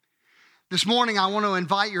This morning, I want to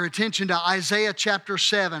invite your attention to Isaiah chapter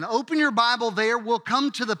 7. Open your Bible there. We'll come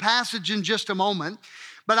to the passage in just a moment.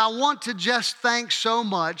 But I want to just thank so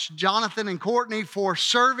much Jonathan and Courtney for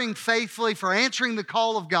serving faithfully, for answering the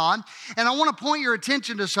call of God. And I want to point your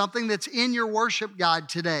attention to something that's in your worship guide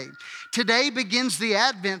today. Today begins the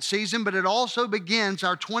Advent season, but it also begins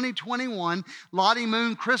our 2021 Lottie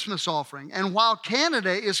Moon Christmas offering. And while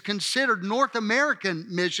Canada is considered North American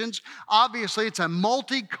missions, obviously it's a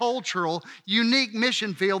multicultural, unique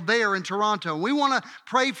mission field there in Toronto. We want to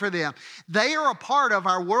pray for them. They are a part of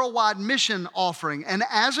our worldwide mission offering. And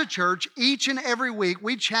as a church, each and every week,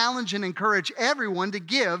 we challenge and encourage everyone to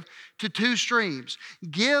give to two streams.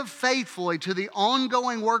 Give faithfully to the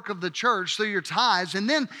ongoing work of the church through your tithes. And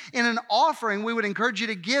then in an offering, we would encourage you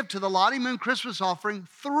to give to the Lottie Moon Christmas offering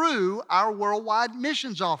through our worldwide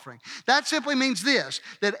missions offering. That simply means this,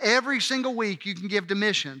 that every single week you can give to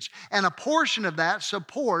missions, and a portion of that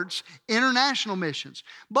supports international missions.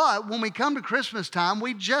 But when we come to Christmas time,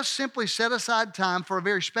 we just simply set aside time for a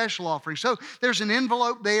very special offering. So there's an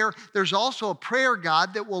envelope there. There's also a prayer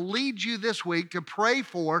guide that will lead you this week to pray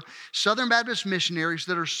for Southern Baptist missionaries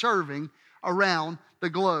that are serving around the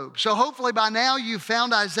globe. So hopefully by now you've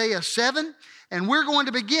found Isaiah 7, and we're going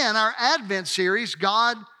to begin our Advent series,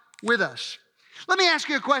 God with Us. Let me ask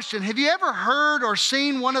you a question. Have you ever heard or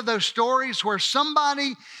seen one of those stories where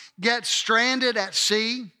somebody gets stranded at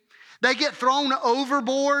sea? They get thrown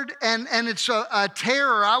overboard, and it's a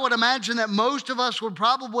terror. I would imagine that most of us would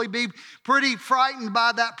probably be pretty frightened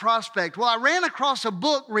by that prospect. Well, I ran across a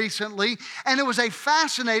book recently, and it was a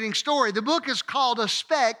fascinating story. The book is called A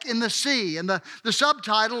Speck in the Sea, and the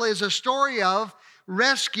subtitle is A Story of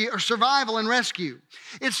Rescue or Survival and Rescue.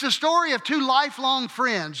 It's the story of two lifelong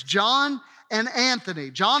friends, John and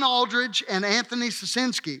Anthony, John Aldridge and Anthony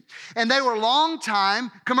Sosinski. And they were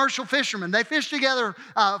longtime commercial fishermen. They fished together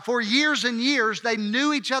for years and years. They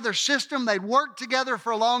knew each other's system. They'd worked together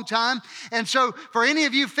for a long time. And so for any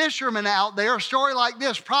of you fishermen out there, a story like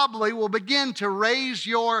this probably will begin to raise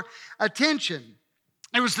your attention.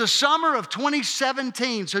 It was the summer of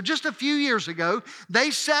 2017, so just a few years ago,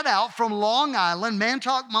 they set out from Long Island,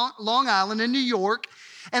 Montauk, Long Island in New York,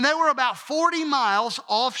 and they were about 40 miles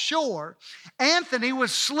offshore. Anthony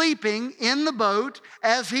was sleeping in the boat,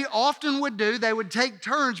 as he often would do. They would take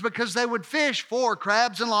turns because they would fish for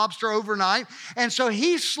crabs and lobster overnight. And so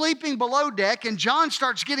he's sleeping below deck, and John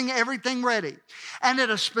starts getting everything ready. And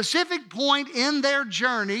at a specific point in their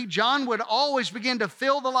journey, John would always begin to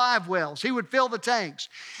fill the live wells. He would fill the tanks.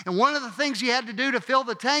 And one of the things he had to do to fill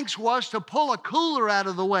the tanks was to pull a cooler out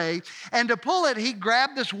of the way. And to pull it, he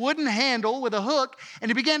grabbed this wooden handle with a hook,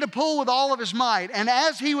 and he began to pull with all of his might. And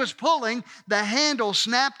as he was pulling, the handle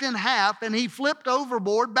snapped in half, and he flipped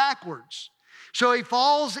overboard backwards. So he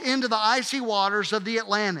falls into the icy waters of the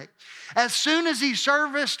Atlantic. As soon as he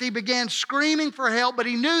surfaced, he began screaming for help, but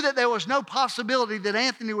he knew that there was no possibility that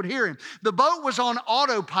Anthony would hear him. The boat was on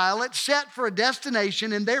autopilot, set for a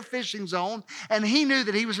destination in their fishing zone, and he knew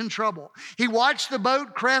that he was in trouble. He watched the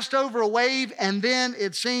boat crest over a wave, and then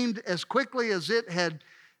it seemed as quickly as it had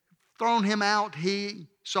thrown him out, he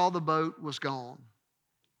saw the boat was gone.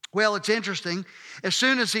 Well, it's interesting. As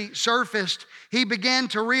soon as he surfaced, he began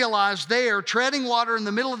to realize there, treading water in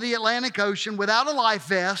the middle of the Atlantic Ocean without a life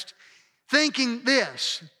vest, thinking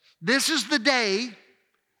this is the day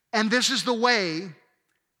and this is the way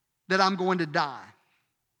that I'm going to die.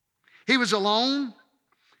 He was alone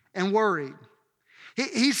and worried.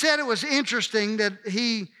 He said it was interesting that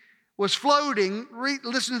he was floating.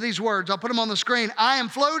 Listen to these words. I'll put them on the screen. I am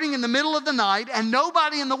floating in the middle of the night, and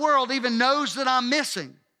nobody in the world even knows that I'm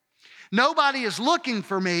missing. Nobody is looking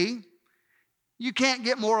for me. You can't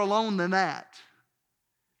get more alone than that.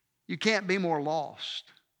 You can't be more lost.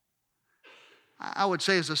 I would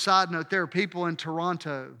say as a side note, there are people in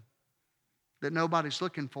Toronto that nobody's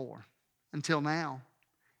looking for until now.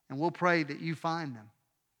 And we'll pray that you find them.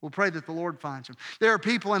 We'll pray that the Lord finds them. There are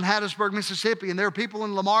people in Hattiesburg, Mississippi, and there are people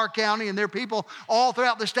in Lamar County, and there are people all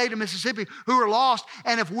throughout the state of Mississippi who are lost.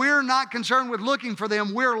 And if we're not concerned with looking for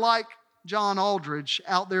them, we're like John Aldridge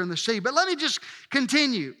out there in the sea. But let me just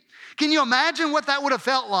continue. Can you imagine what that would have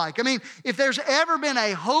felt like? I mean, if there's ever been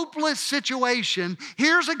a hopeless situation,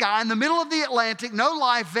 here's a guy in the middle of the Atlantic, no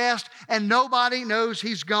life vest, and nobody knows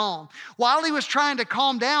he's gone. While he was trying to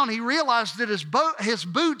calm down, he realized that his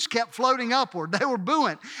boots kept floating upward. They were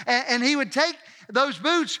buoyant. And he would take those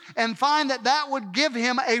boots and find that that would give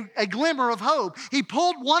him a glimmer of hope. He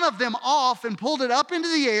pulled one of them off and pulled it up into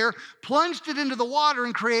the air, plunged it into the water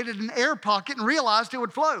and created an air pocket and realized it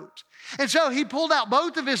would float. And so he pulled out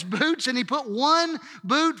both of his boots and he put one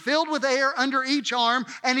boot filled with air under each arm,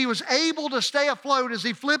 and he was able to stay afloat as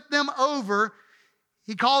he flipped them over.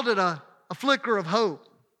 He called it a flicker of hope.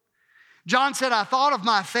 John said, I thought of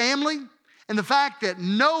my family and the fact that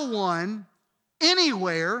no one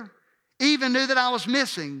anywhere even knew that I was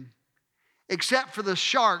missing, except for the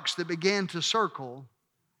sharks that began to circle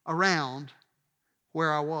around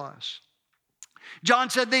where I was. John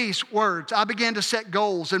said these words, I began to set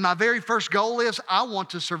goals, and my very first goal is I want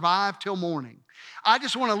to survive till morning. I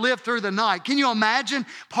just want to live through the night. Can you imagine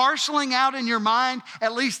parceling out in your mind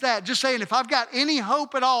at least that? Just saying, if I've got any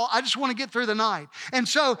hope at all, I just want to get through the night. And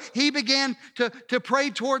so he began to pray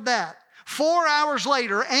toward that. 4 hours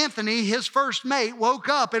later, Anthony, his first mate, woke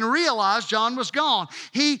up and realized John was gone.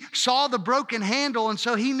 He saw the broken handle, and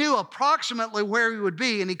so he knew approximately where he would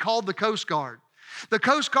be, and he called the Coast Guard. The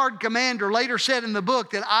Coast Guard commander later said in the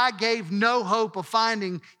book that I gave no hope of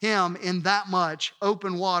finding him in that much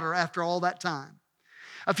open water after all that time.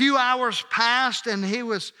 A few hours passed and he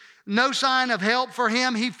was no sign of help for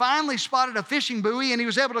him. He finally spotted a fishing buoy and he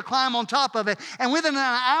was able to climb on top of it. And within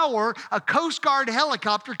an hour, a Coast Guard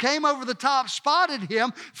helicopter came over the top, spotted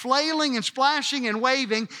him, flailing and splashing and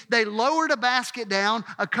waving. They lowered a basket down.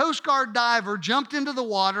 A Coast Guard diver jumped into the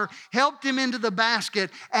water, helped him into the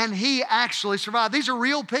basket, and he actually survived. These are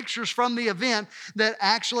real pictures from the event that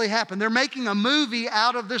actually happened. They're making a movie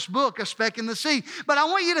out of this book, A Speck in the Sea. But I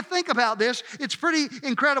want you to think about this. It's pretty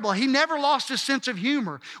incredible. He never lost his sense of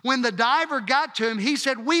humor. When the diver got to him, he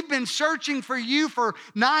said, we've been searching for you for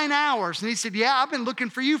 9 hours. And he said, yeah, I've been looking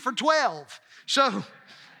for you for 12. So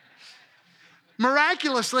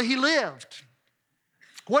miraculously, he lived.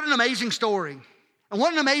 What an amazing story. And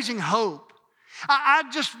what an amazing hope. I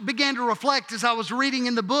just began to reflect as I was reading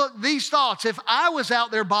in the book these thoughts. If I was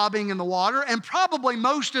out there bobbing in the water, and probably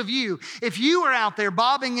most of you, if you were out there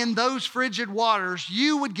bobbing in those frigid waters,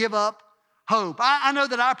 you would give up hope. I know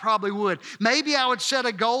that I probably would. Maybe I would set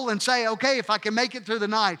a goal and say, okay, if I can make it through the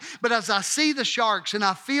night. But as I see the sharks and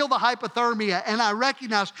I feel the hypothermia and I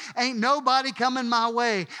recognize ain't nobody coming my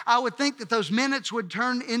way, I would think that those minutes would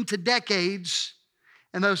turn into decades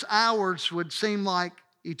and those hours would seem like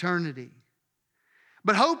eternity.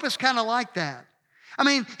 But hope is kind of like that. I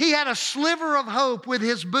mean, he had a sliver of hope with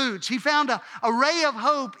his boots. He found a ray of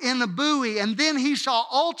hope in the buoy, and then he saw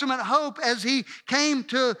ultimate hope as he came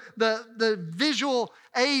to the visual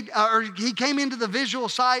aid, or he came into the visual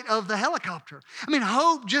sight of the helicopter. I mean,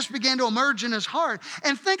 hope just began to emerge in his heart.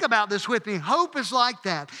 And think about this with me. Hope is like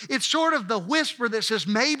that. It's sort of the whisper that says,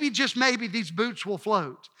 maybe, just maybe, these boots will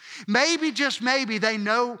float. Maybe, just maybe, they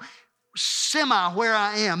know semi where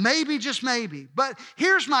I am. Maybe, just maybe. But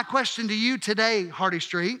here's my question to you today, Hardy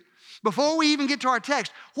Street. Before we even get to our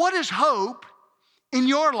text, what is hope in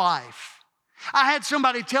your life? I had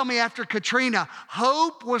somebody tell me after Katrina,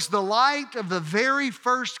 hope was the light of the very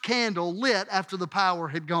first candle lit after the power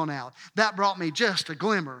had gone out. That brought me just a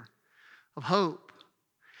glimmer of hope.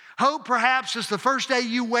 Hope perhaps is the first day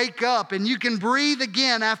you wake up and you can breathe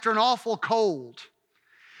again after an awful cold.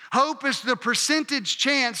 Hope is the percentage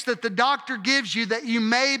chance that the doctor gives you that you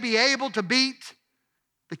may be able to beat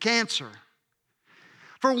the cancer.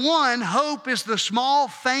 For one, hope is the small,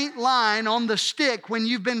 faint line on the stick when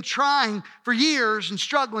you've been trying for years and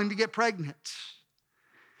struggling to get pregnant.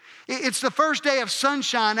 It's the first day of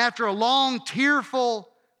sunshine after a long, tearful,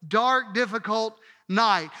 dark, difficult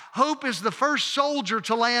night. Hope is the first soldier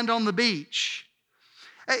to land on the beach.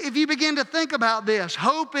 If you begin to think about this,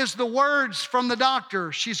 hope is the words from the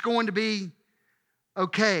doctor, she's going to be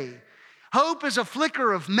okay. Hope is a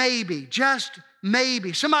flicker of maybe, just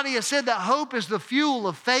maybe. Somebody has said that hope is the fuel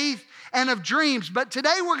of faith and of dreams. But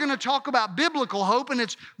today we're going to talk about biblical hope, and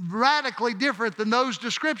it's radically different than those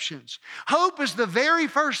descriptions. Hope is the very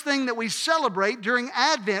first thing that we celebrate during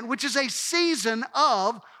Advent, which is a season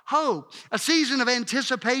of hope, a season of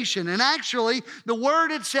anticipation. And actually, the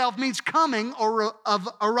word itself means coming or of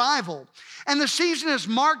arrival. And the season is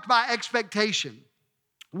marked by expectation.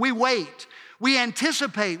 We wait. We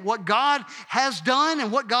anticipate what God has done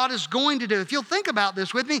and what God is going to do. If you'll think about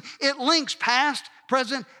this with me, it links past,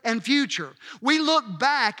 present, and future. We look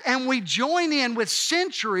back and we join in with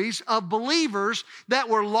centuries of believers that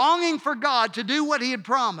were longing for God to do what He had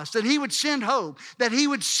promised, that He would send hope, that He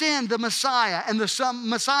would send the Messiah, and the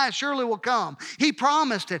Messiah surely will come. He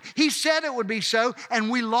promised it. He said it would be so,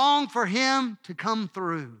 and we long for Him to come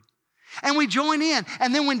through. And we join in.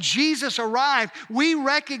 And then when Jesus arrived, we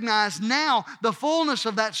recognize now the fullness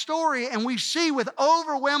of that story, and we see with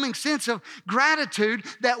overwhelming sense of gratitude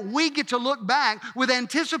that we get to look back with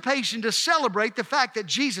anticipation to celebrate the fact that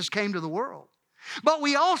Jesus came to the world. But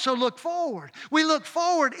we also look forward. We look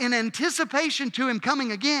forward in anticipation to Him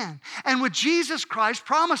coming again. And with Jesus Christ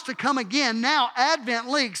promised to come again, now Advent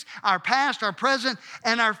links our past, our present,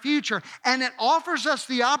 and our future. And it offers us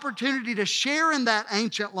the opportunity to share in that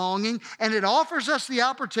ancient longing, and it offers us the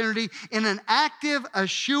opportunity in an active,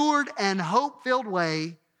 assured, and hope-filled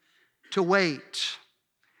way to wait.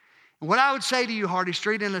 And what I would say to you, Hardy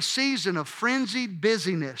Street, in a season of frenzied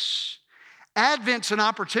busyness, Advent's an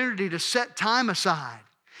opportunity to set time aside.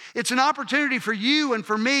 It's an opportunity for you and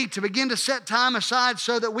for me to begin to set time aside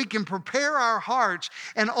so that we can prepare our hearts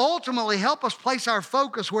and ultimately help us place our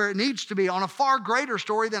focus where it needs to be on a far greater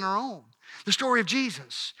story than our own, the story of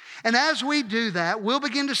Jesus. And as we do that, we'll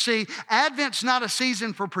begin to see Advent's not a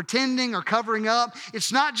season for pretending or covering up.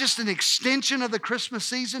 It's not just an extension of the Christmas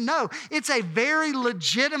season. No, it's a very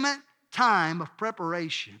legitimate time of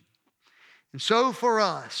preparation. And so for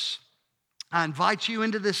us, I invite you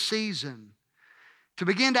into this season to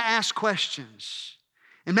begin to ask questions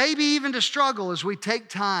and maybe even to struggle as we take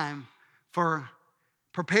time for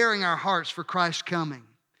preparing our hearts for Christ's coming.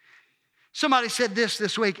 Somebody said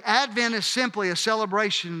this week: Advent is simply a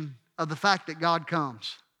celebration of the fact that God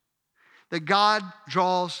comes, that God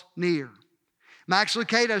draws near. Max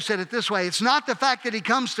Lucado said it this way: it's not the fact that He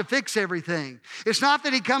comes to fix everything. It's not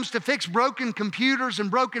that He comes to fix broken computers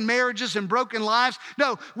and broken marriages and broken lives.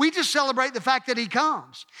 No, we just celebrate the fact that He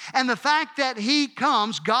comes. And the fact that He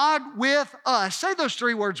comes, God with us. Say those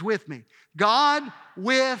three words with me. God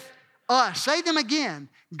with us. Say them again.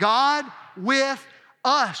 God with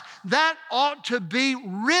us. That ought to be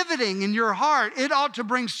riveting in your heart. It ought to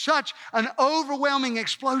bring such an overwhelming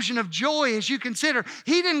explosion of joy as you consider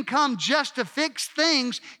He didn't come just to fix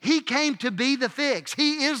things. He came to be the fix.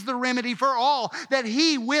 He is the remedy for all. That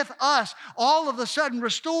He with us all of a sudden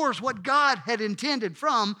restores what God had intended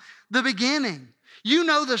from the beginning. You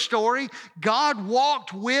know the story. God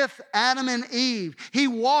walked with Adam and Eve. He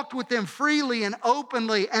walked with them freely and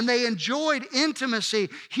openly, and they enjoyed intimacy.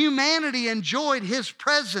 Humanity enjoyed His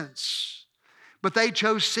presence, but they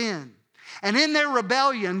chose sin. And in their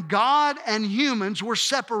rebellion, God and humans were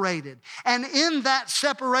separated. And in that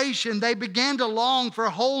separation, they began to long for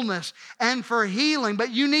wholeness and for healing. But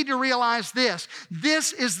you need to realize this.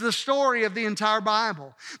 This is the story of the entire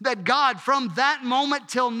Bible. That God, from that moment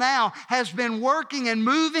till now, has been working and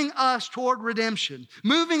moving us toward redemption,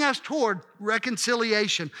 moving us toward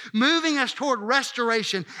reconciliation, moving us toward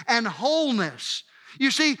restoration and wholeness. You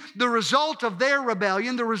see, the result of their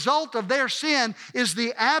rebellion, the result of their sin is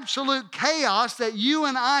the absolute chaos that you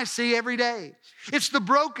and I see every day. It's the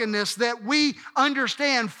brokenness that we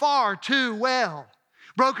understand far too well.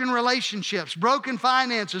 Broken relationships, broken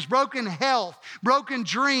finances, broken health, broken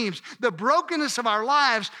dreams. The brokenness of our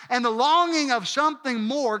lives and the longing of something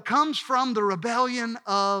more comes from the rebellion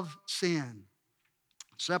of sin.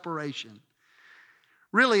 Separation.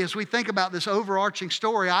 Really, as we think about this overarching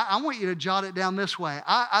story, I want you to jot it down this way.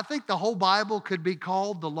 I think the whole Bible could be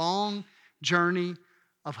called the long journey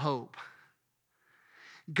of hope.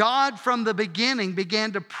 God, from the beginning,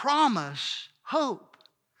 began to promise hope.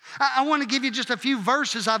 I want to give you just a few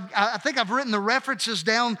verses. I think I've written the references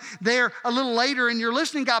down there a little later in your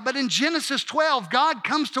listening guide. But in Genesis 12, God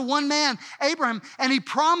comes to one man, Abraham, and He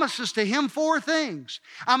promises to him four things.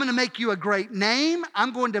 I'm going to make you a great name.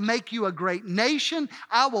 I'm going to make you a great nation.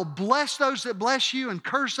 I will bless those that bless you and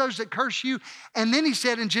curse those that curse you. And then He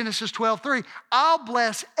said in Genesis 12:3, I'll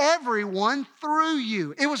bless everyone through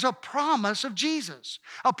you. It was a promise of Jesus,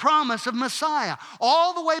 a promise of Messiah.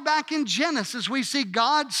 All the way back in Genesis, we see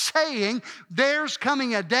God saying there's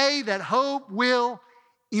coming a day that hope will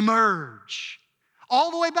emerge. All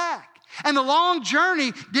the way back. And the long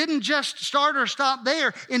journey didn't just start or stop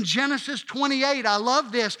there. In Genesis 28, I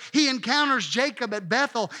love this. He encounters Jacob at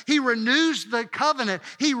Bethel. He renews the covenant.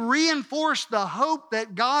 He reinforced the hope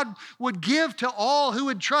that God would give to all who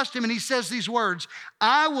would trust Him. And He says these words,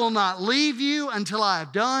 I will not leave you until I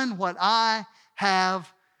have done what I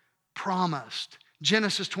have promised.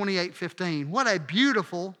 Genesis 28:15. What a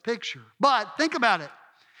beautiful picture. But think about it.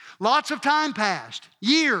 Lots of time passed.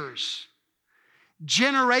 Years.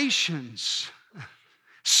 Generations.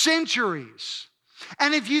 Centuries.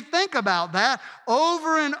 And if you think about that,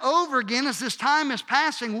 over and over again as this time is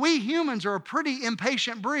passing, we humans are a pretty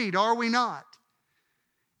impatient breed, are we not?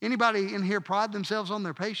 Anybody in here pride themselves on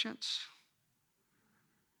their patience?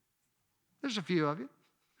 There's a few of you.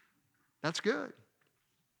 That's good.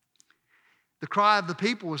 The cry of the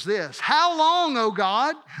people was this: how long, O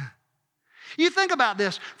God? You think about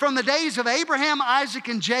this. From the days of Abraham, Isaac,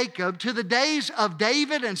 and Jacob to the days of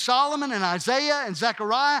David and Solomon and Isaiah and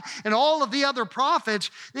Zechariah and all of the other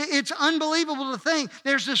prophets, it's unbelievable to think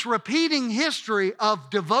there's this repeating history of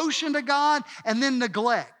devotion to God and then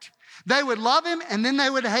neglect. They would love him and then they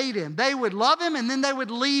would hate him. They would love him and then they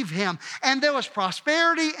would leave him. And there was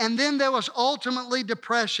prosperity and then there was ultimately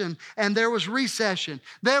depression and there was recession.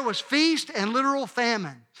 There was feast and literal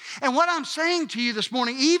famine. And what I'm saying to you this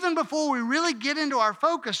morning, even before we really get into our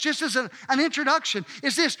focus, just as an introduction,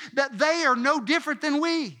 is this: that they are no different than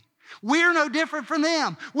we. We're no different from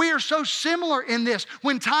them. We are so similar in this.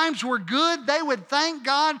 When times were good, they would thank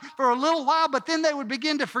God for a little while, but then they would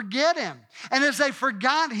begin to forget him. And as they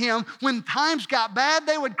forgot him, when times got bad,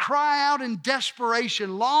 they would cry out in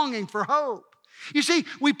desperation, longing for hope. You see,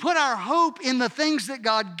 we put our hope in the things that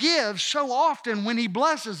God gives so often when he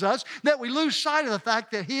blesses us that we lose sight of the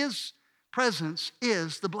fact that his presence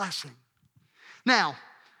is the blessing. Now,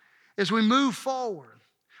 as we move forward,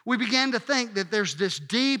 we began to think that there's this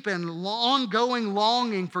deep and ongoing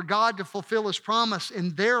longing for God to fulfill his promise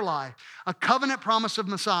in their life, a covenant promise of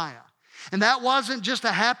Messiah. And that wasn't just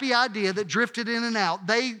a happy idea that drifted in and out.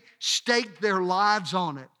 They staked their lives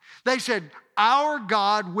on it. They said, our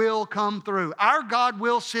God will come through. Our God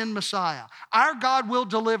will send Messiah. Our God will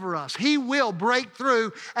deliver us. He will break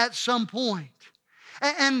through at some point.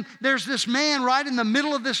 And there's this man right in the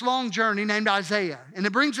middle of this long journey named Isaiah. And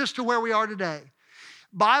it brings us to where we are today.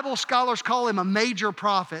 Bible scholars call him a major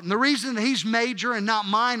prophet. And the reason that he's major and not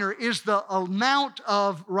minor is the amount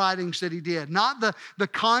of writings that he did, not the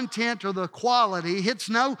content or the quality. It's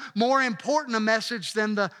no more important a message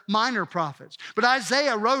than the minor prophets. But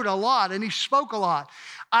Isaiah wrote a lot and he spoke a lot.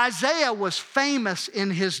 Isaiah was famous in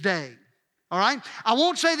his day. All right? I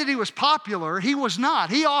won't say that he was popular. He was not.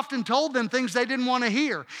 He often told them things they didn't want to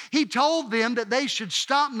hear. He told them that they should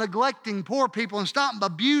stop neglecting poor people and stop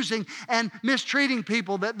abusing and mistreating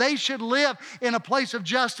people, that they should live in a place of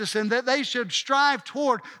justice and that they should strive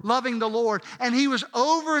toward loving the Lord. And he was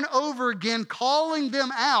over and over again calling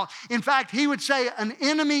them out. In fact, he would say, an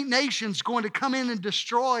enemy nation's going to come in and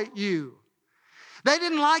destroy you. They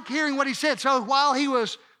didn't like hearing what he said. So while he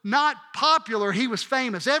was not popular, he was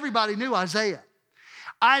famous. Everybody knew Isaiah.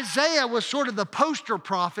 Isaiah was sort of the poster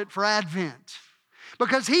prophet for Advent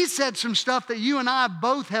because he said some stuff that you and I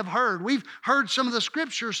both have heard. We've heard some of the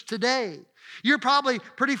scriptures today. You're probably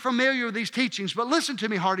pretty familiar with these teachings, but listen to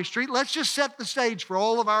me, Hardy Street. Let's just set the stage for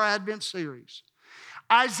all of our Advent series.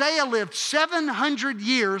 Isaiah lived 700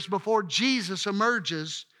 years before Jesus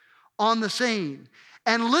emerges on the scene.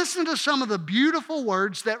 And listen to some of the beautiful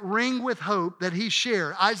words that ring with hope that he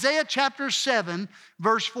shared. Isaiah chapter 7,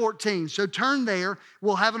 verse 14. So turn there.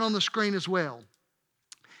 We'll have it on the screen as well.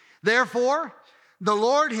 Therefore, the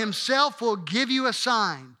Lord himself will give you a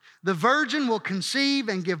sign. The virgin will conceive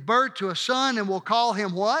and give birth to a son and will call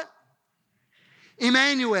him what?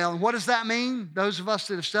 Emmanuel. And what does that mean? Those of us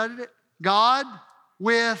that have studied it. God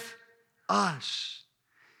with us.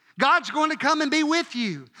 God's going to come and be with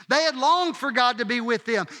you. They had longed for God to be with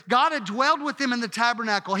them. God had dwelled with them in the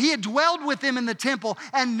tabernacle. He had dwelled with them in the temple.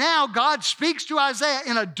 And now God speaks to Isaiah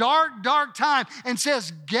in a dark, dark time and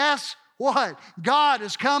says, guess what? God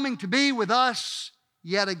is coming to be with us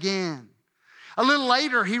yet again. A little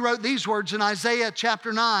later, he wrote these words in Isaiah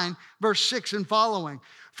chapter 9, verse 6 and following.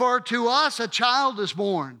 For to us a child is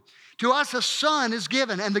born. To us a son is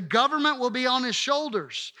given, and the government will be on his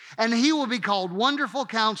shoulders, and he will be called Wonderful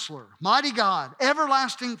Counselor, Mighty God,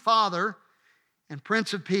 Everlasting Father, and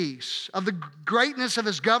Prince of Peace. Of the greatness of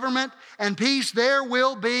his government and peace there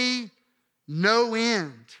will be no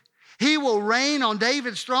end. He will reign on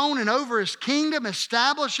David's throne and over his kingdom,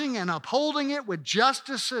 establishing and upholding it with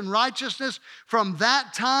justice and righteousness from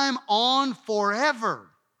that time on forever.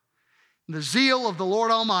 The zeal of the Lord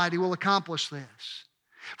Almighty will accomplish this.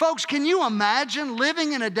 Folks, can you imagine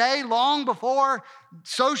living in a day long before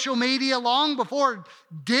social media, long before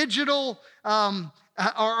digital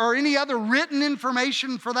or any other written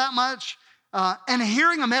information for that much, and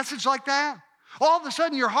hearing a message like that? All of a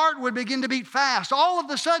sudden, your heart would begin to beat fast. All of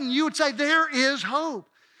a sudden, you would say, there is hope.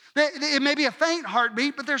 It may be a faint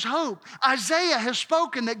heartbeat, but there's hope. Isaiah has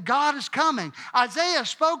spoken that God is coming. Isaiah has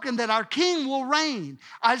spoken that our King will reign.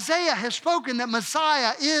 Isaiah has spoken that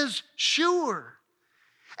Messiah is sure.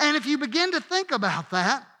 And if you begin to think about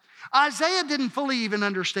that, Isaiah didn't fully even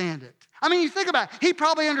understand it. I mean, you think about it, he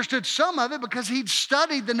probably understood some of it because he'd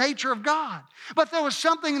studied the nature of God. But there was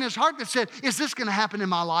something in his heart that said, is this going to happen in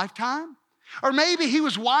my lifetime? Or maybe he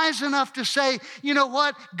was wise enough to say, you know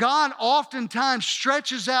what? God oftentimes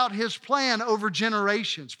stretches out his plan over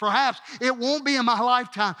generations. Perhaps it won't be in my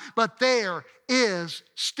lifetime, but there is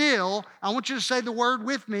still, I want you to say the word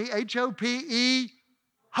with me, H-O-P-E,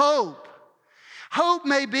 hope. Hope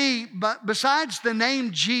may be, but besides the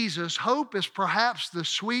name Jesus, hope is perhaps the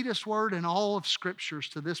sweetest word in all of Scriptures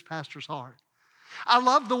to this pastor's heart. I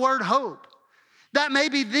love the word hope. That may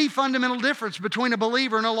be the fundamental difference between a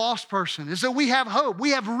believer and a lost person, is that we have hope. We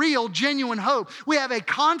have real, genuine hope. We have a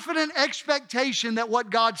confident expectation that what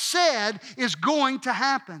God said is going to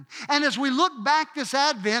happen. And as we look back this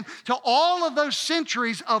Advent to all of those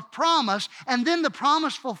centuries of promise and then the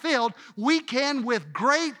promise fulfilled, we can with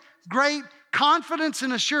great confidence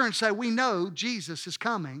and assurance say we know Jesus is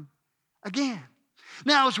coming again.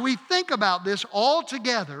 Now, as we think about this all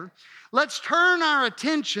together, let's turn our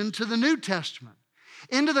attention to the New Testament,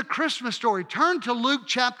 into the Christmas story. Turn to Luke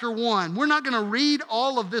chapter 1. We're not going to read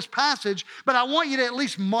all of this passage, but I want you to at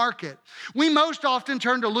least mark it. We most often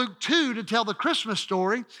turn to Luke 2 to tell the Christmas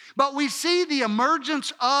story, but we see the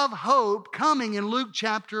emergence of hope coming in Luke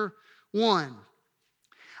chapter 1.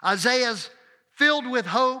 Isaiah's filled with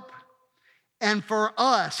hope, and for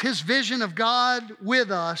us, his vision of God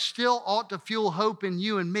with us still ought to fuel hope in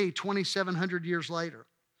you and me 2,700 years later.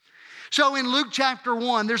 So in Luke chapter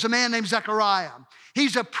 1, there's a man named Zechariah.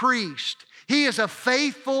 He's a priest. He is a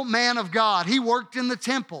faithful man of God. He worked in the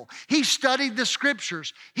temple. He studied the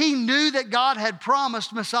Scriptures. He knew that God had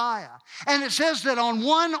promised Messiah. And it says that on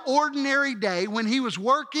one ordinary day when he was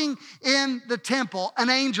working in the temple, an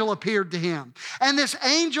angel appeared to him. And this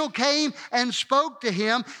angel came and spoke to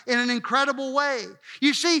him in an incredible way.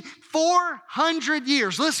 You see, 400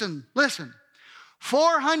 years, listen.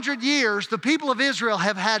 400 years, the people of Israel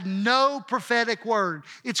have had no prophetic word.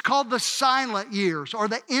 It's called the silent years or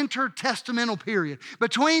the intertestamental period.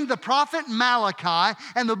 Between the prophet Malachi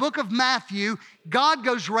and the book of Matthew, God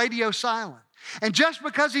goes radio silent. And just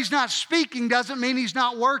because he's not speaking doesn't mean he's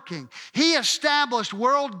not working. He established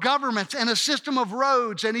world governments and a system of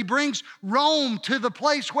roads, and he brings Rome to the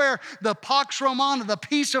place where the Pax Romana, the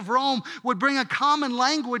peace of Rome, would bring a common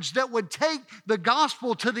language that would take the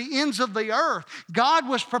gospel to the ends of the earth. God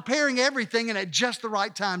was preparing everything, and at just the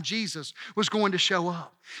right time, Jesus was going to show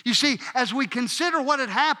up. You see, as we consider what had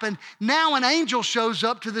happened, now an angel shows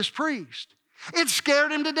up to this priest. It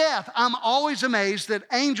scared him to death. I'm always amazed that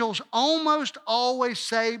angels almost always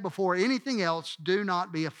say before anything else, do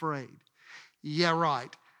not be afraid. Yeah,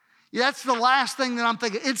 right. That's the last thing that I'm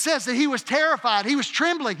thinking. It says that he was terrified. He was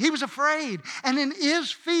trembling. He was afraid. And in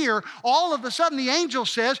his fear, all of a sudden the angel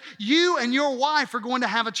says, you and your wife are going to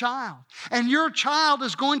have a child. And your child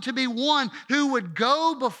is going to be one who would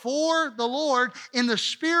go before the Lord in the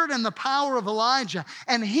spirit and the power of Elijah.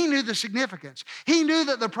 And he knew the significance. He knew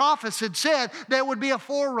that the prophets had said there would be a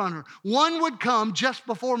forerunner. One would come just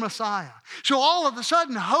before Messiah. So all of a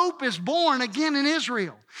sudden, hope is born again in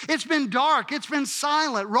Israel. It's been dark. It's been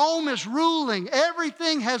silent. Rome is ruling.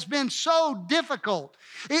 Everything has been so difficult.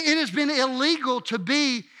 It has been illegal to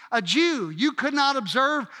be a Jew. You could not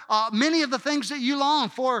observe many of the things that you long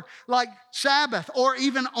for, like Sabbath or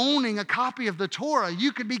even owning a copy of the Torah.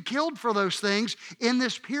 You could be killed for those things in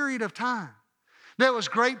this period of time. There was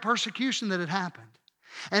great persecution that had happened.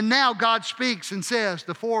 And now God speaks and says,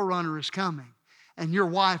 the forerunner is coming, and your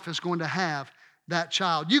wife is going to have that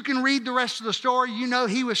child. You can read the rest of the story. You know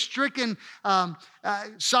he was stricken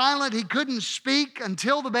silent. He couldn't speak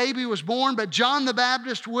until the baby was born, but John the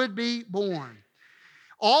Baptist would be born.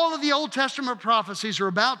 All of the Old Testament prophecies are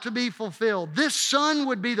about to be fulfilled. This son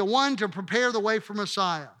would be the one to prepare the way for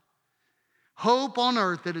Messiah. Hope on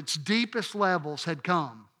earth at its deepest levels had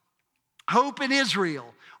come. Hope in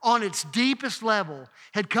Israel on its deepest level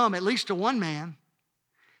had come, at least to one man.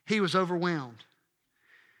 He was overwhelmed.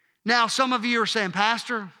 Now, some of you are saying,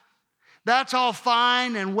 Pastor, that's all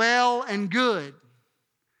fine and well and good.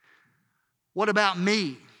 What about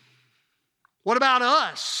me? What about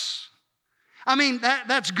us? I mean,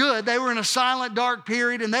 that's good. They were in a silent, dark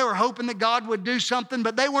period, and they were hoping that God would do something,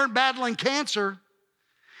 but they weren't battling cancer.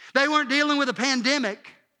 They weren't dealing with a pandemic.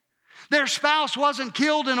 Their spouse wasn't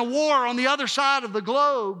killed in a war on the other side of the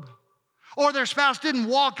globe, or their spouse didn't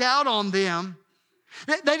walk out on them.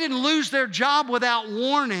 They didn't lose their job without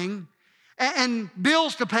warning, and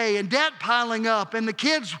bills to pay and debt piling up and the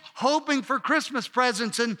kids hoping for Christmas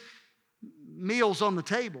presents and meals on the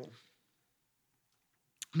table.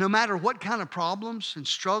 No matter what kind of problems and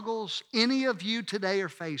struggles any of you today are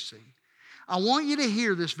facing, I want you to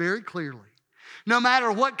hear this very clearly. No matter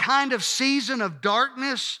what kind of season of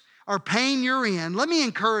darkness or pain you're in, let me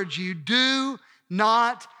encourage you, do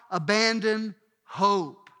not abandon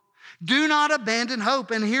hope. Do not abandon hope.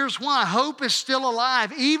 And here's why. Hope is still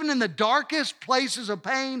alive, even in the darkest places of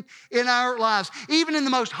pain in our lives, even in the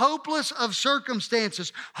most hopeless of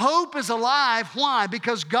circumstances. Hope is alive. Why?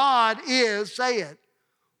 Because God is, say it,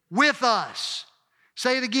 with us.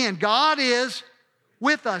 Say it again. God is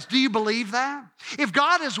with us. Do you believe that? If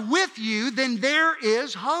God is with you, then there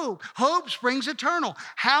is hope. Hope springs eternal.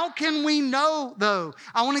 How can we know, though?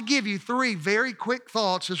 I want to give you 3 very quick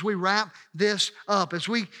thoughts as we wrap this up, as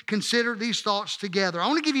we consider these thoughts together. I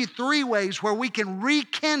want to give you 3 ways where we can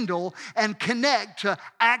rekindle and connect to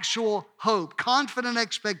actual hope, confident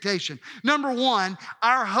expectation. Number 1,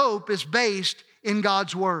 our hope is based in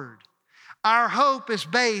God's Word. Our hope is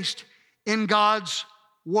based in God's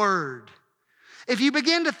Word. If you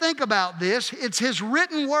begin to think about this, it's His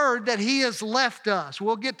written word that He has left us.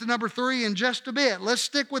 We'll get to number 3 in just a bit. Let's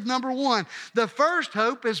stick with number 1. The first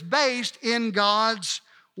hope is based in God's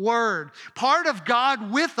word. Part of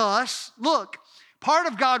God with us, look, part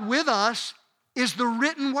of God with us is the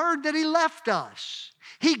written word that He left us.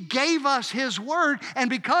 He gave us His word, and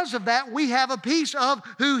because of that, we have a piece of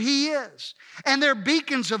who He is. And they're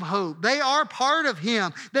beacons of hope. They are part of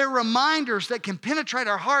Him. They're reminders that can penetrate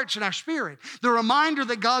our hearts and our spirit. The reminder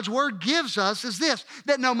that God's word gives us is this,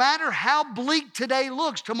 that no matter how bleak today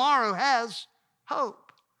looks, tomorrow has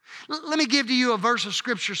hope. Let me give to you a verse of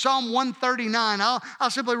Scripture, Psalm 139.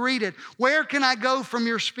 I'll simply read it. Where can I go from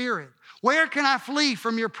your spirit? Where can I flee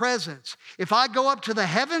from your presence? If I go up to the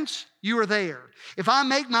heavens, you are there. If I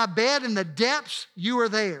make my bed in the depths, you are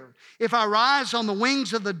there. If I rise on the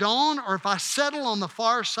wings of the dawn, or if I settle on the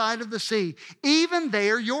far side of the sea, even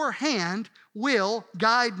there your hand will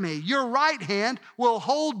guide me. Your right hand will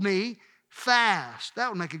hold me fast. That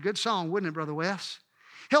would make a good song, wouldn't it, Brother Wes?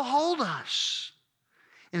 He'll hold us.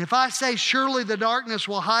 And if I say, surely the darkness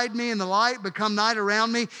will hide me and the light become night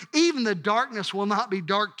around me, even the darkness will not be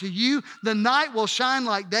dark to you. The night will shine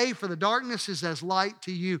like day, for the darkness is as light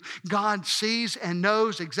to you. God sees and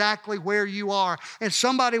knows exactly where you are. And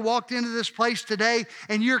somebody walked into this place today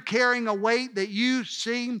and you're carrying a weight that you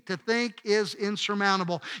seem to think is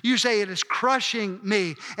insurmountable. You say, it is crushing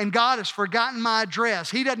me, and God has forgotten my address.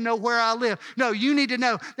 He doesn't know where I live. No, you need to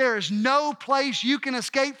know there is no place you can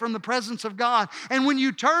escape from the presence of God. And when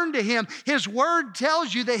you turn to Him, His word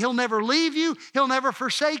tells you that He'll never leave you, He'll never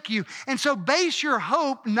forsake you. And so base your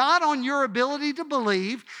hope not on your ability to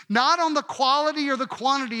believe, not on the quality or the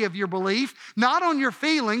quantity of your belief, not on your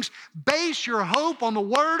feelings. Base your hope on the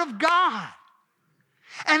Word of God.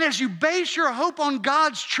 And as you base your hope on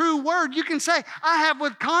God's true word, you can say, I have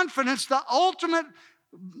with confidence the ultimate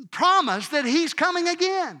promise that He's coming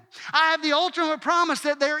again. I have the ultimate promise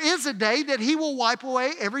that there is a day that He will wipe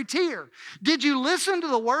away every tear. Did you listen to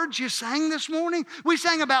the words you sang this morning? We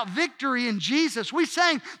sang about victory in Jesus. We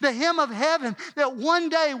sang the hymn of heaven that one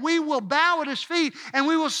day we will bow at His feet and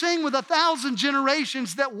we will sing with 1,000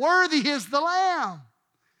 generations that worthy is the Lamb.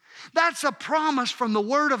 That's a promise from the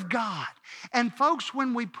Word of God. And folks,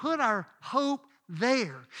 when we put our hope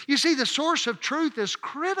there, you see, the source of truth is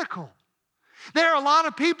critical. There are a lot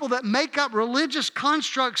of people that make up religious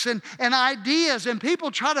constructs and ideas, and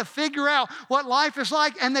people try to figure out what life is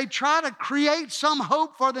like, and they try to create some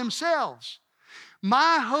hope for themselves.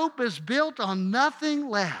 My hope is built on nothing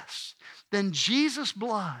less than Jesus'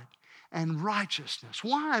 blood and righteousness.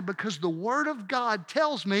 Why? Because the Word of God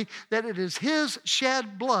tells me that it is His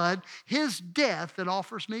shed blood, His death, that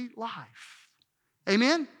offers me life.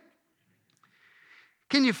 Amen?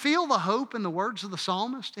 Can you feel the hope in the words of the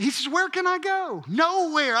psalmist? He says, where can I go?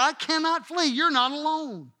 Nowhere. I cannot flee. You're not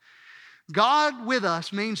alone. God with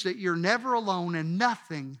us means that you're never alone, and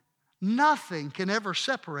nothing can ever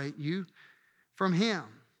separate you from Him.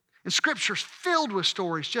 And Scripture's filled with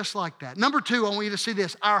stories just like that. Number 2, I want you to see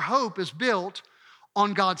this. Our hope is built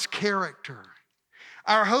on God's character.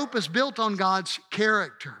 Our hope is built on God's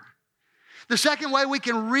character. The second way we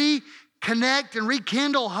can reconnect and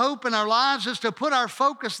rekindle hope in our lives is to put our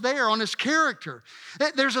focus there on His character.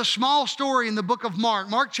 There's a small story in the book of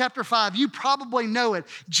Mark chapter 5. You probably know it.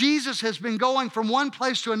 Jesus has been going from one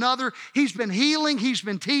place to another. He's been healing, He's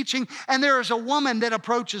been teaching, and there is a woman that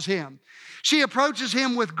approaches Him. She approaches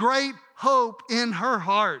Him with great hope in her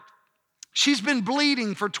heart. She's been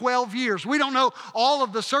bleeding for 12 years. We don't know all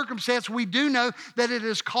of the circumstance. We do know that it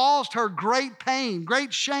has caused her great pain,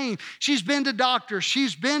 great shame. She's been to doctors.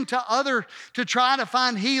 She's been to others to try to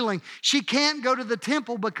find healing. She can't go to the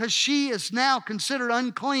temple because she is now considered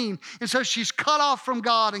unclean. And so she's cut off from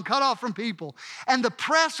God and cut off from people. And the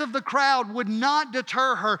press of the crowd would not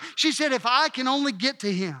deter her. She said, if I can only get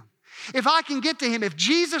to Him, if I can get to Him, if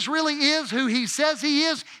Jesus really is who He says He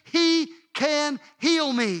is, He can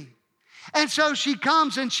heal me. And so she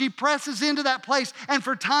comes and she presses into that place. And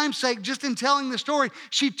for time's sake, just in telling the story,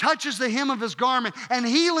 she touches the hem of his garment and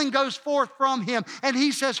healing goes forth from him. And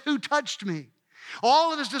he says, "Who touched me?"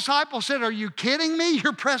 All of his disciples said, "Are you kidding me?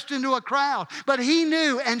 You're pressed into a crowd." But he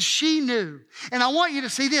knew and she knew. And I want you to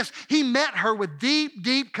see this. He met her with deep,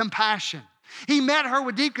 deep compassion. He met her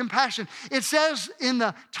with deep compassion. It says in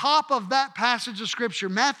the top of that passage of Scripture,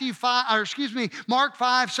 Mark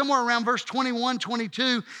 5, somewhere around verse 21,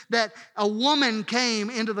 22, that a woman came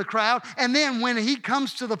into the crowd. And then when he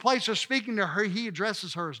comes to the place of speaking to her, he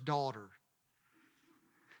addresses her as daughter.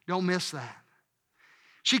 Don't miss that.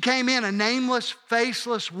 She came in a nameless,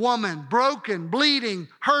 faceless woman, broken, bleeding,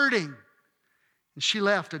 hurting. And she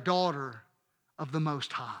left a daughter of the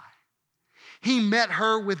Most High. He met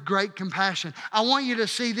her with great compassion. I want you to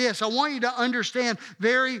see this. I want you to understand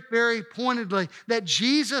very, very pointedly that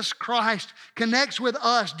Jesus Christ connects with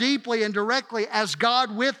us deeply and directly as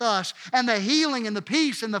God with us. And the healing and the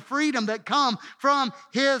peace and the freedom that come from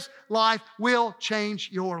His life will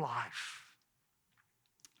change your life.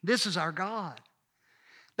 This is our God.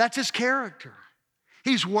 That's His character.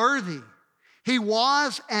 He's worthy. He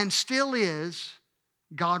was and still is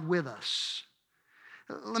God with us.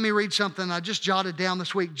 Let me read something I just jotted down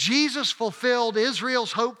this week. Jesus fulfilled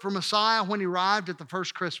Israel's hope for Messiah when He arrived at the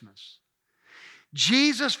first Christmas.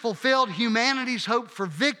 Jesus fulfilled humanity's hope for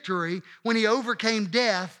victory when He overcame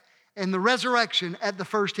death and the resurrection at the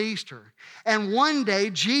first Easter. And one day,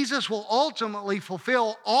 Jesus will ultimately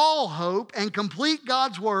fulfill all hope and complete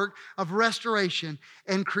God's work of restoration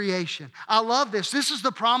and creation. I love this. This is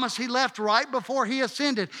the promise He left right before He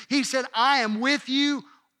ascended. He said, "I am with you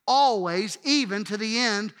always, even to the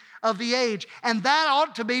end of the age." And that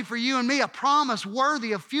ought to be for you and me a promise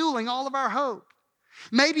worthy of fueling all of our hope.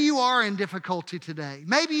 Maybe you are in difficulty today.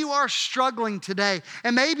 Maybe you are struggling today.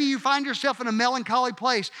 And maybe you find yourself in a melancholy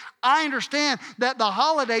place. I understand that the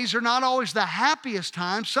holidays are not always the happiest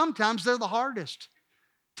times. Sometimes they're the hardest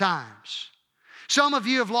times. Some of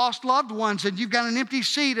you have lost loved ones and you've got an empty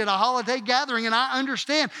seat at a holiday gathering. And I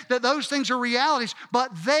understand that those things are realities. But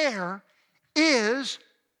there is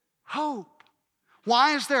hope.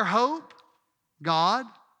 Why is there hope? God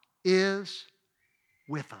is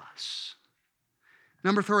with us.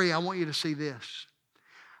 Number 3, I want you to see this.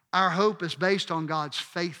 Our hope is based on God's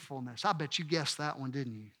faithfulness. I bet you guessed that one,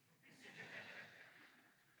 didn't you?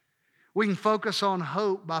 We can focus on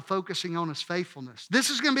hope by focusing on His faithfulness. This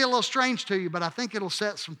is going to be a little strange to you, but I think it'll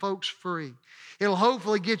set some folks free. It'll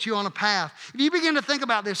hopefully get you on a path. If you begin to think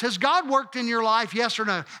about this, has God worked in your life, yes or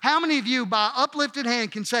no? How many of you, by uplifted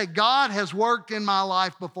hand, can say, "God has worked in my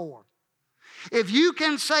life before"? If you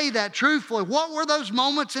can say that truthfully, what were those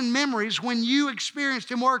moments and memories when you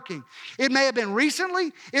experienced Him working? It may have been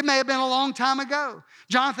recently. It may have been a long time ago.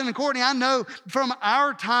 Jonathan and Courtney, I know from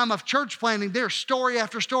our time of church planting, there's story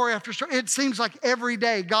after story after story. It seems like every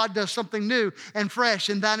day God does something new and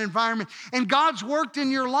fresh in that environment. And God's worked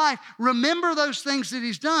in your life. Remember those things that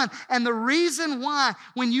He's done. And the reason why,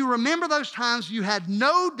 when you remember those times, you had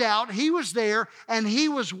no doubt He was there and He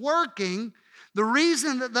was working. The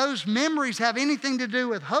reason that those memories have anything to do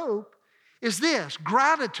with hope is this: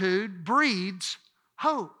 gratitude breeds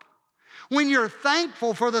hope. When you're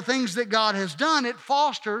thankful for the things that God has done, it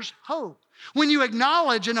fosters hope. When you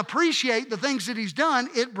acknowledge and appreciate the things that He's done,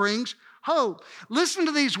 it brings hope. Listen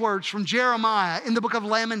to these words from Jeremiah in the book of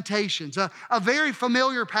Lamentations, a very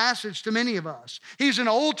familiar passage to many of us. He's an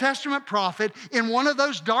Old Testament prophet in one of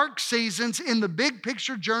those dark seasons in the big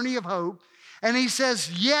picture journey of hope. And he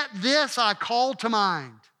says, "Yet this I call to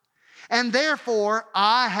mind, and therefore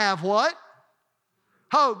I have" what?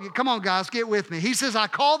 Hope. Come on, guys, get with me. He says, "I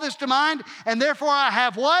call this to mind, and therefore I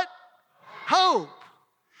have" what? Hope.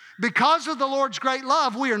 Because of the Lord's great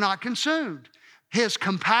love, we are not consumed. His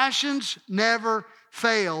compassions never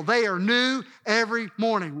fail. They are new every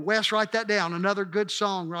morning. Wes, write that down. Another good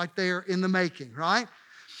song right there in the making, right?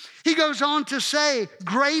 He goes on to say,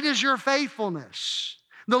 "Great is your faithfulness.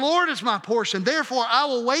 The Lord is my portion, therefore I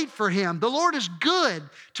will wait for Him. The Lord is good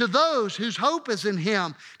to those whose hope is in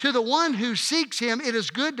Him. To the one who seeks Him, it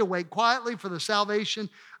is good to wait quietly for the salvation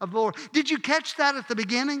of the Lord." Did you catch that at the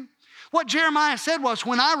beginning? What Jeremiah said was,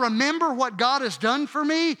 when I remember what God has done for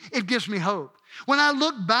me, it gives me hope. When I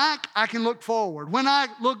look back, I can look forward. When I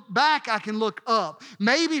look back, I can look up.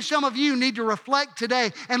 Maybe some of you need to reflect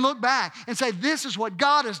today and look back and say, this is what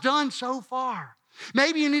God has done so far.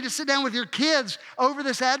 Maybe you need to sit down with your kids over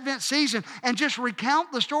this Advent season and just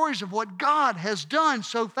recount the stories of what God has done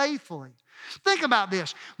so faithfully. Think about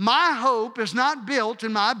this. My hope is not built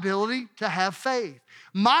in my ability to have faith.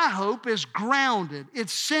 My hope is grounded.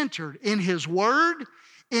 It's centered in His Word,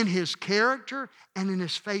 in His character, and in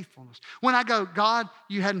his faithfulness. When I go, God,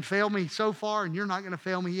 you hadn't failed me so far and you're not going to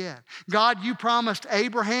fail me yet. God, you promised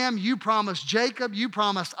Abraham, you promised Jacob, you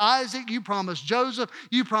promised Isaac, you promised Joseph,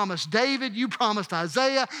 you promised David, you promised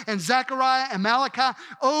Isaiah and Zechariah and Malachi.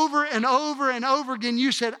 Over and over and over again,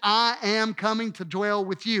 you said, I am coming to dwell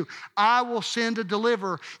with you. I will send a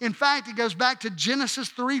deliverer. In fact, it goes back to Genesis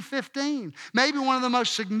 3:15, maybe one of the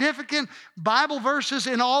most significant Bible verses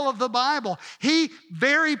in all of the Bible. He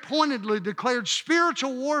very pointedly declared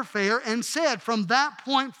spiritual warfare and said from that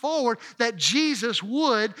point forward that Jesus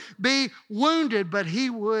would be wounded, but he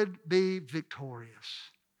would be victorious.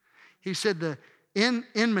 He said the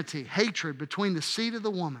enmity, hatred between the seed of the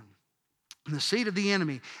woman and the seed of the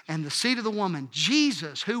enemy and the seed of the woman,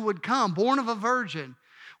 Jesus, who would come, born of a virgin,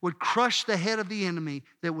 would crush the head of the enemy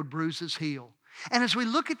that would bruise his heel. And as we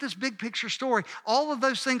look at this big picture story, all of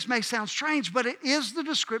those things may sound strange, but it is the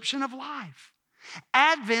description of life.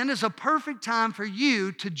 Advent is a perfect time for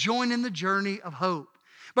you to join in the journey of hope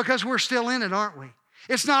because we're still in it, aren't we?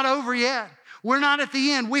 It's not over yet. We're not at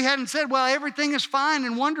the end. We hadn't said, well, everything is fine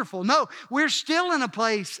and wonderful. No, we're still in a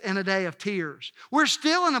place and a day of tears. We're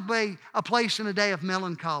still in a place and a day of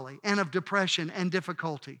melancholy and of depression and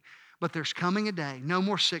difficulty. But there's coming a day, no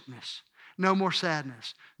more sickness, no more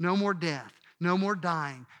sadness, no more death, no more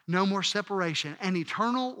dying, no more separation. And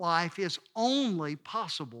eternal life is only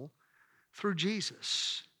possible through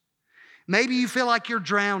Jesus. Maybe you feel like you're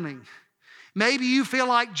drowning. Maybe you feel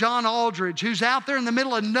like John Aldridge, who's out there in the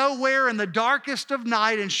middle of nowhere in the darkest of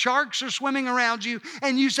night and sharks are swimming around you,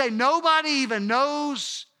 and you say, nobody even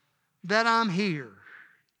knows that I'm here.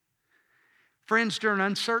 Friends, during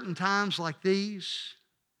uncertain times like these,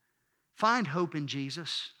 find hope in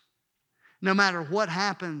Jesus. No matter what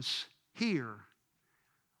happens here,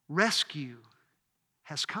 rescue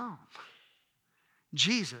has come.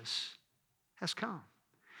 Jesus has come.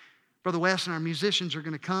 Brother Wes and our musicians are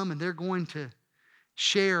going to come and they're going to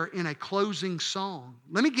share in a closing song.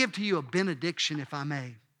 Let me give to you a benediction, if I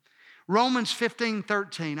may. Romans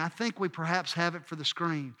 15:13. I think we perhaps have it for the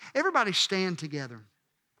screen. Everybody stand together.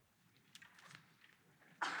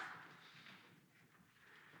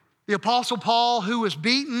 The Apostle Paul, who was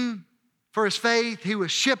beaten for his faith, he was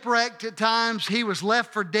shipwrecked at times, he was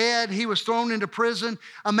left for dead, he was thrown into prison,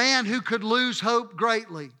 a man who could lose hope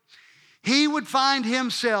greatly. He would find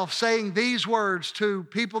himself saying these words to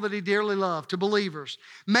people that he dearly loved, to believers.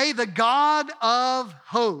 May the God of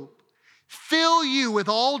hope fill you with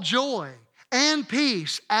all joy and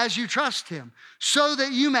peace as you trust him, so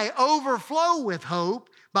that you may overflow with hope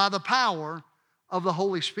by the power of the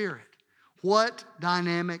Holy Spirit. What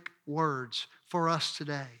dynamic words for us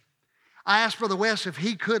today. I asked Brother Wes if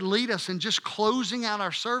he could lead us in just closing out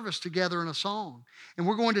our service together in a song. And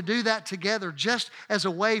we're going to do that together just as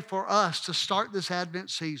a way for us to start this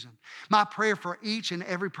Advent season. My prayer for each and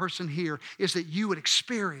every person here is that you would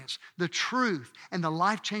experience the truth and the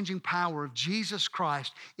life-changing power of Jesus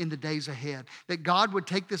Christ in the days ahead. That God would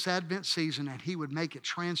take this Advent season and he would make it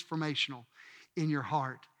transformational in your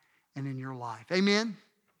heart and in your life. Amen?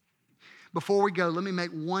 Before we go, let me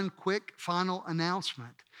make one quick final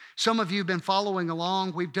announcement. Some of you have been following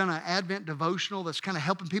along. We've done an Advent devotional that's kind of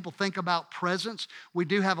helping people think about presents. We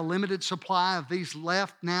do have a limited supply of these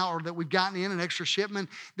left now, or that we've gotten in an extra shipment.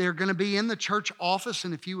 They're going to be in the church office,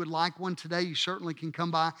 and if you would like one today, you certainly can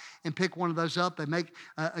come by and pick one of those up. They make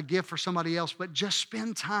a gift for somebody else, but just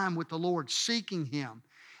spend time with the Lord, seeking him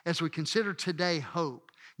as we consider today hope.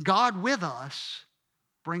 God with us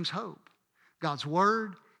brings hope. God's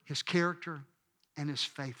word, his character, and his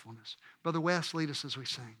faithfulness. Brother Wes, lead us as we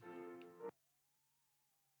sing.